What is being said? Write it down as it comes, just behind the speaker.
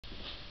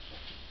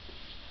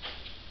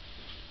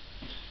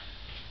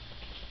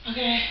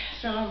Okay,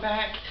 so I'm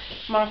back.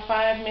 My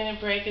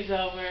 5-minute break is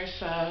over,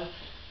 so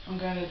I'm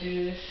gonna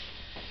do this.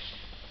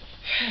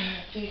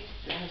 I think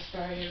I'll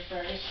start here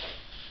first.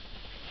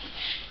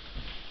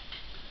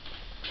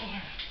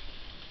 1,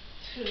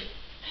 2,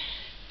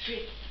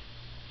 3,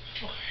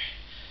 4, 5,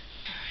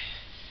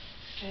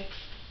 6,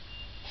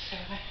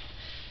 7,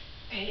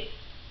 8,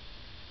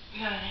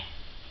 9,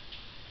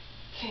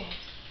 10.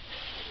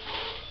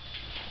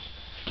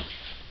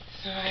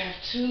 So I have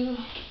 2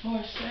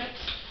 more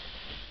sets.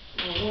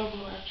 Or 1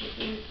 more after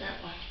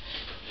that one.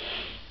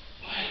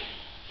 1.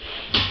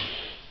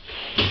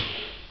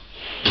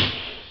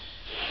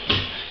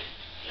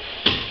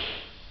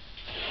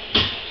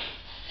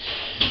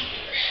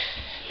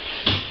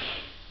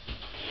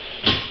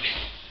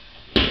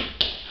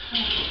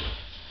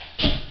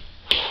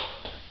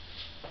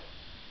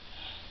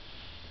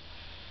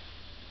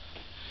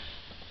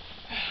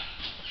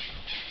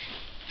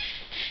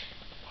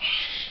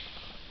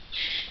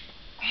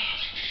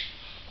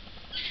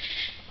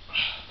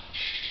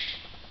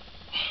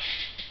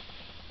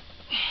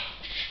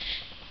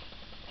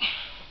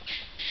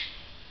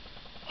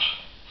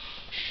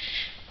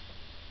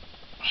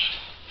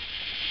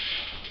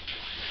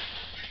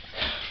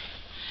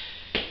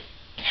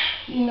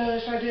 You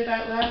notice I did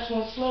that last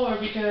one slower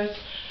because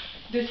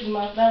that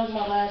was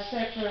my last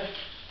set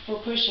for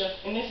push-up,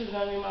 and this is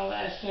gonna be my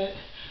last set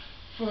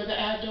for the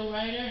abdo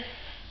rider.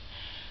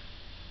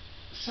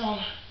 So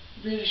I'm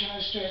really trying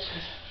to stretch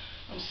because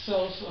I'm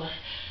so sore.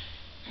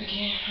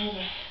 Again, hold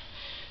on.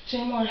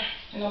 10 more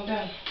and I'm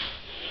done.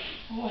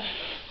 1,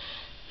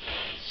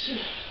 2,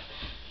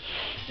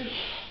 3,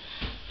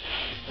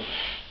 4, 5,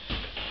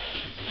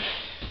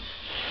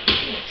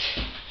 6,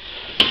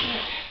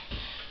 7,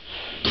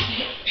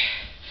 8,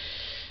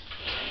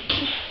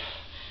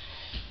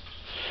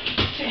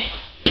 10.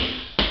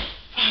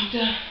 I'm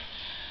done.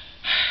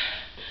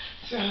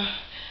 So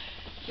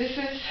this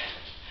is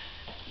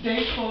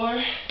day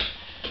 4.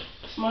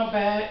 It's my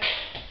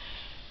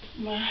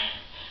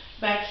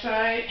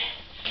backside,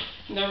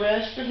 and the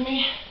rest of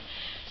me.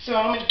 So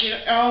I'm gonna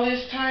get all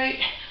this tight,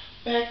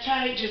 back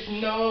tight, just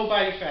no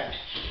body fat.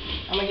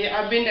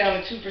 I've been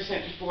down to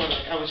 2% before,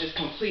 like I was just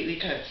completely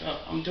cut. So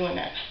I'm doing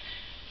that.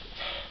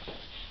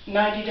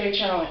 90-day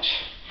challenge.